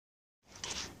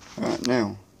Alright,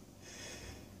 now,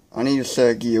 I need a set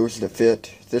of gears that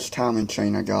fit this timing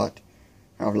chain I got.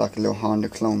 I have like a little Honda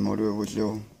clone motor. It was a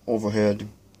little overhead.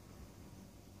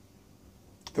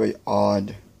 Very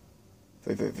odd.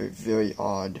 Very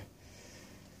odd.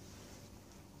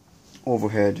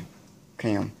 Overhead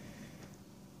cam.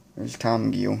 There's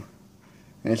timing gear.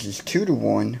 And this is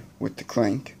 2-to-1 with the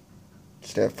crank.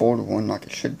 Instead of 4-to-1 like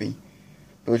it should be.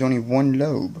 But there's only one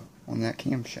lobe on that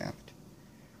camshaft.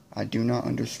 I do not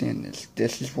understand this.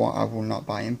 This is why I will not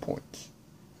buy imports.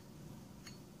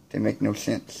 They make no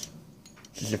sense.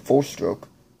 This is a 4-stroke.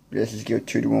 This is geared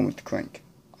 2-to-1 with the crank.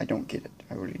 I don't get it.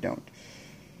 I really don't.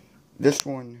 This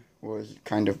one was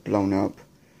kind of blown up.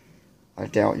 I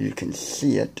doubt you can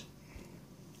see it.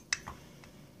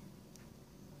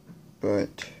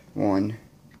 But, one,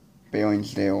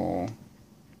 bearings there are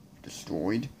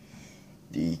destroyed.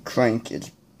 The crank is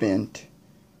bent.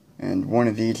 And one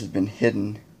of these has been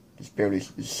hidden. It's barely,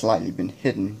 slightly been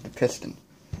hidden, the piston.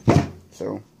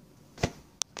 So,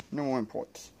 no more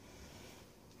imports.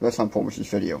 That's not important with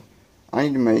this video. I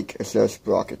need to make a set of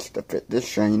sprockets that fit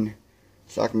this chain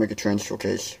so I can make a transfer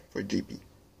case for a GP.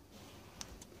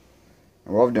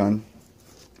 And what I've done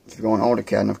is go on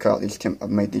AutoCAD and I've cut out these I've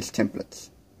made these templates.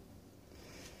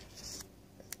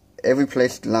 Every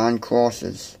place the line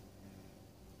crosses,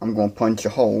 I'm going to punch a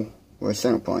hole with a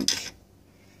center punch.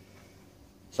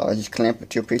 So I just clamp it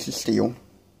to a piece of steel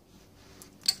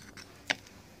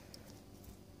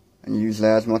and use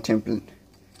that as my template.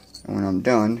 And when I'm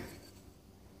done,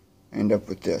 I end up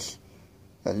with this.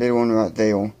 That little one right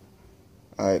there,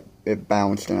 it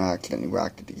bounced and I accidentally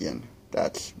whacked it again.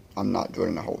 I'm not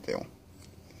drilling a hole there.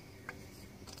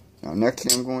 Now next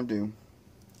thing I'm going to do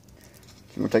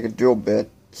is I'm going to take a drill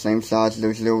bit, same size as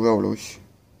those little rollers,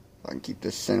 so I can keep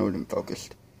this centered and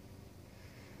focused.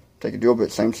 Take a drill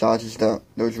bit, same size as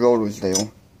those rollers there. And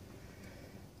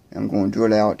I'm going to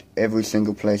drill out every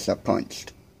single place I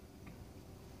punched.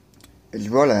 As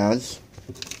well as,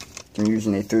 I'm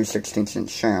using a 3/16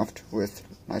 inch shaft with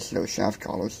nice little shaft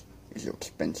collars. These are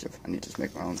expensive. I need to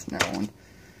make my own from now on.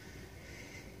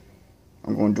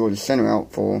 I'm going to drill the center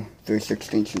out for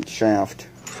 3/16 inch shaft,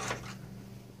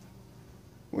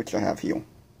 which I have here.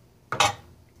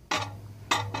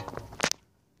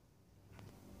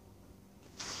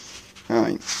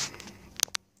 Alright,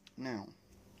 now,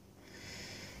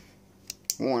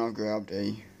 one, I grabbed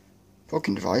a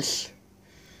poking device,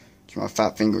 so my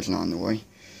fat finger's not in the way.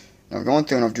 Now I've gone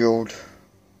through and I've drilled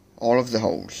all of the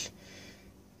holes,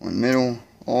 one middle,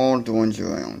 all the ones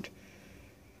around.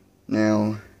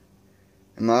 Now,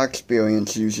 in my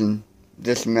experience using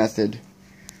this method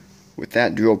with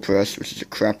that drill press, which is a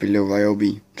crappy little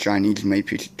Ryobi Chinese made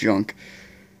piece of junk,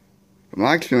 but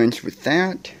my experience with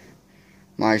that,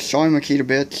 my soy Makita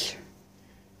bits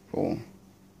for,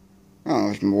 I don't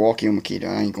know, it's Milwaukee or Makita.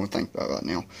 I ain't gonna think about it right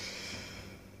now.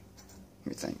 Let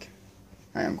me think.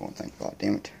 I am gonna think about it,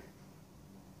 damn it.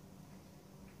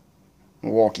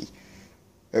 Milwaukee.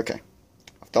 Okay.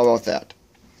 I've thought about that.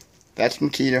 That's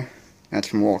Makita,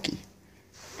 that's Milwaukee.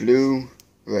 Blue,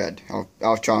 red.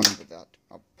 I'll try and remember that.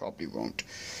 I probably won't.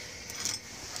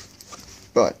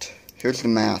 But, here's the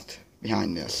math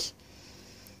behind this.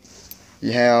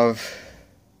 You have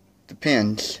the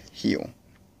pins here.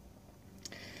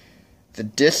 The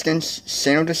distance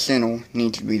center to center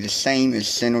needs to be the same as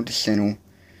center to center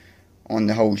on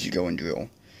the holes you go and drill.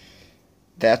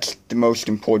 That's the most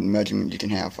important measurement you can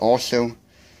have. Also,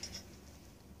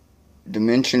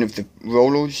 dimension of the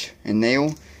rollers and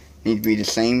nail need to be the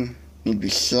same, need to be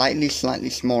slightly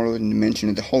smaller than the dimension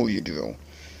of the hole you drill.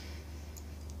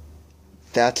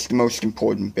 That's the most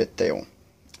important bit there.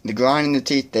 The grind and the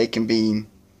teeth, they can be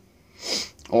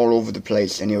all over the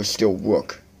place and it'll still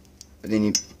work. But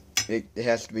then it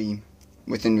has to be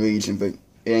within reason, but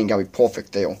it ain't gotta be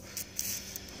perfect there.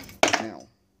 Now,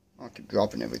 I keep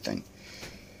dropping everything.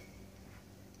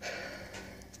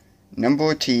 Number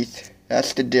of teeth,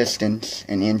 that's the distance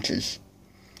in inches.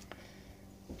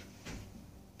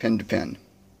 Pin to pin.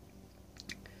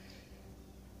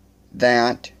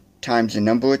 That times the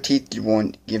number of teeth you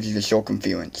want gives you the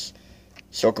circumference.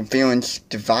 Circumference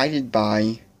divided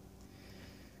by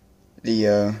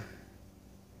the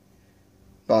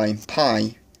by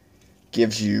pi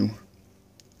gives you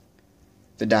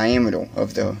the diameter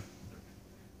of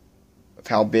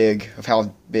how big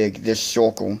this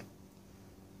circle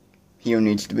here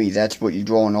needs to be. That's what you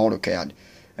draw in AutoCAD,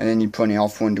 and then you put it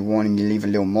off 1 to 1 and you leave a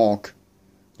little mark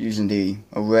using the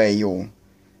array or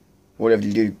whatever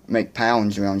you do to make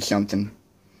pounds around something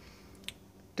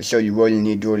to show you where you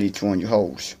need to drill each one of your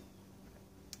holes.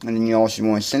 And then you also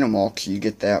want a center mark so you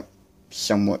get that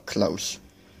somewhat close.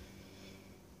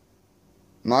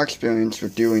 my experience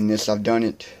with doing this, I've done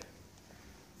it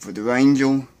for the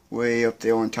Ranger, way up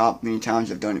there on top. Many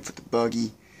times I've done it for the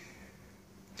buggy.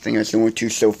 I think that's the only two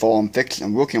so far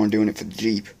I'm working on doing it for the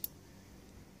Jeep.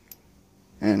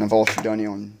 And I've also done it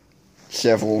on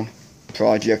several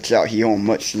projects out here on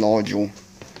much larger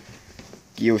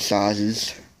gear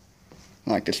sizes.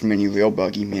 Like this mini rail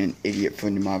buggy me and an idiot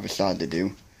friend of mine decided to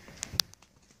do.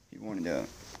 He wanted a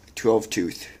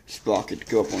 12-tooth sprocket to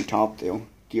go up on top there,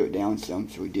 gear it down some,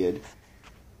 so we did.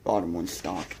 Bottom one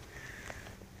stock.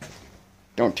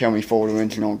 Don't tell me four-wheel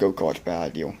engine on go-kart's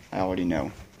bad deal. I already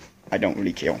know. I don't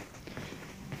really care.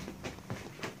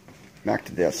 Back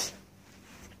to this.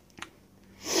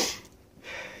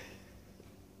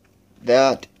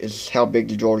 That is how big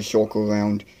you draw the circle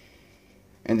around.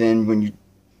 And then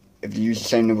if you use the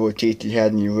same number of teeth you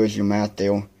had in your original mat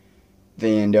there,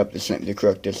 they end up the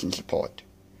correct distance apart.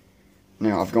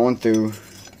 Now I've gone through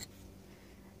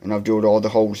and I've drilled all the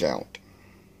holes out.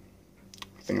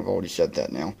 I think I've already said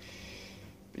that now.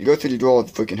 You go through to draw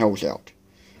the freaking holes out.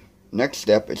 Next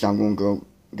step is I'm going to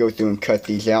go through and cut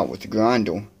these out with the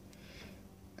grinder.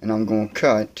 And I'm going to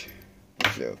cut,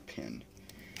 is there a pin?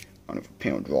 I don't know if a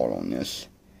pin will draw on this.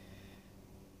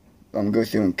 But I'm going to go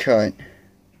through and cut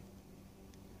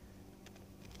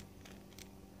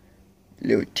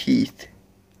little teeth.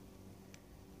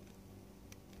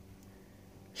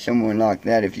 Somewhere like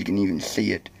that, if you can even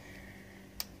see it.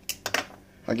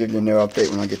 I'll give you another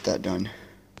update when I get that done.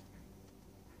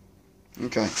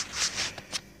 Okay.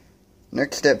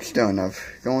 Next step's done. I've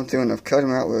gone through and I've cut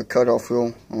them out with a cutoff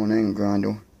wheel on an angle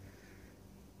grinder.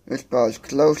 It's about as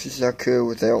close as I could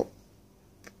without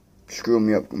screwing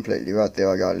me up completely. Right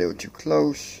there I got a little too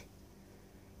close.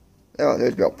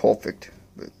 That's about perfect,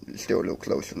 but it's still a little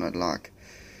closer than I'd like.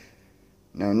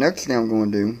 Now next thing I'm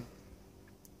going to do,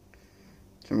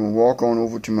 so I'm going to walk on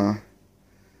over to my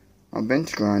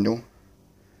bench grinder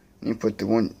and put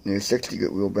the 60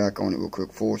 grit wheel back on it real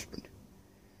quick for us. But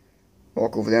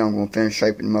walk over there, I'm going to finish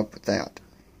shaping them up with that.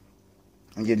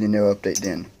 I'll give you another update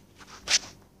then.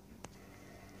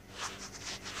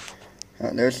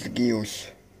 Alright, there's the gears.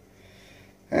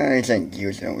 These ain't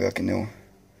gears, they don't reckon they're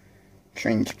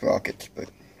train sprockets, but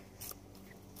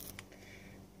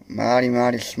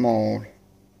mighty small.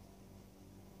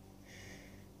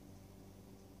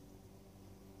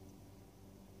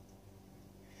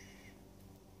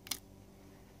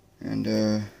 And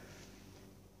it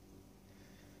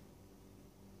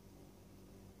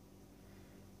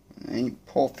ain't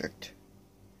perfect.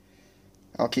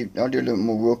 I'll do a little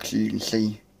more work so you can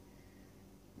see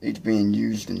it's being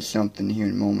used in something here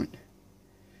in a moment.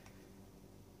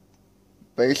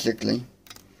 Basically,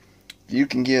 if you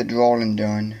can get a drawing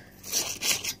done,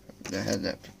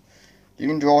 you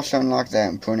can draw something like that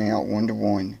and print it out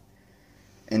 1-to-1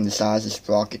 in the size of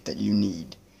sprocket that you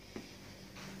need.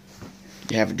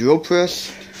 You have a drill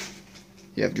press,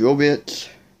 you have drill bits,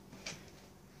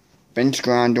 bench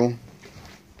grinder.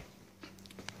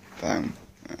 Boom.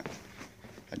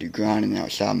 I do grinding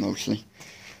outside mostly.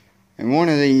 And one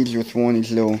of these with one of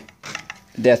these little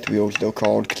death wheels, they're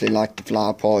called, because they like to fly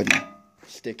apart and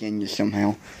stick in you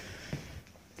somehow.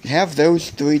 You have those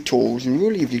 3 tools, and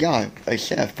really if you got a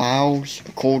set of files,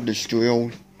 a cordless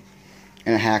drill,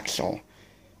 and a hacksaw,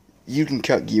 you can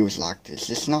cut gears like this.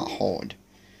 It's not hard.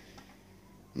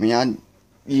 I mean,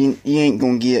 you ain't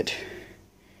gonna get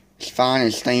as fine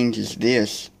as things as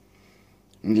this.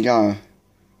 When you got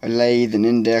a lathe, an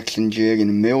indexing jig, and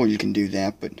a mill, you can do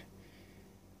that, but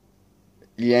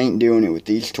you ain't doing it with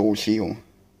these tools here.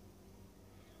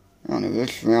 I don't know,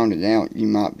 let's round it out. You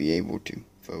might be able to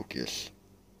focus.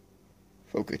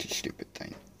 Focus is a stupid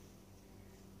thing.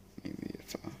 Maybe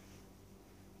if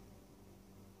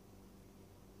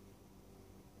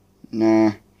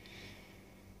nah.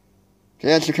 So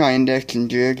that's the kind of indexing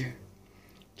jig.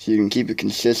 So you can keep it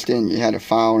consistent. You had a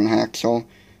file and a hacksaw.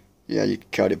 Yeah, you can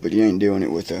cut it, but you ain't doing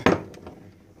it with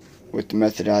the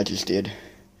method I just did.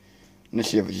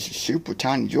 Unless you have just a super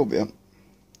tiny drill bit.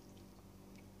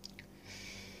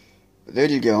 But there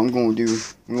you go. I'm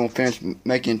gonna finish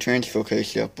making a transfer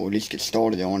case up, or at least get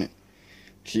started on it,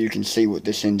 so you can see what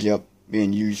this ends up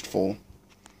being used for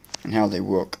and how they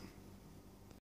work.